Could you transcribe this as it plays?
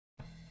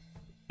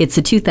It's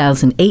a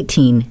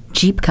 2018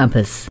 Jeep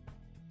Compass.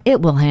 It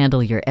will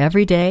handle your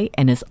everyday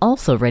and is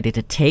also ready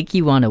to take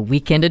you on a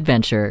weekend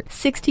adventure.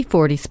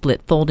 60/40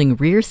 split folding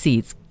rear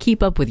seats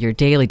keep up with your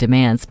daily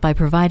demands by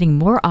providing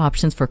more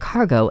options for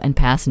cargo and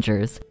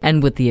passengers.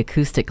 And with the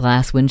acoustic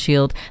glass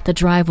windshield, the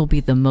drive will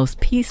be the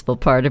most peaceful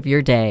part of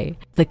your day.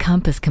 The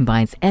Compass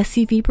combines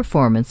SUV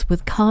performance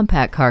with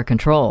compact car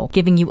control,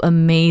 giving you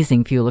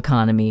amazing fuel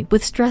economy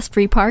with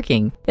stress-free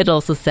parking. It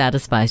also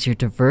satisfies your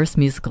diverse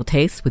musical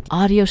tastes with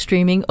audio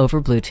streaming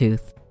over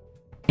Bluetooth.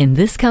 In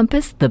this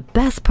Compass, the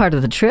best part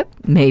of the trip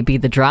may be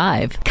the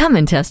drive. Come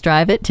and test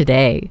drive it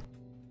today.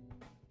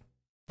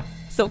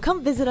 So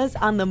come visit us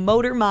on the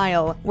Motor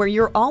Mile, where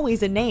you're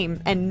always a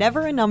name and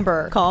never a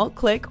number. Call,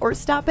 click, or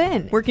stop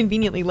in. We're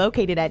conveniently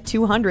located at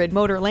 200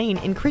 Motor Lane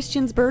in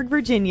Christiansburg,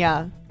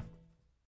 Virginia.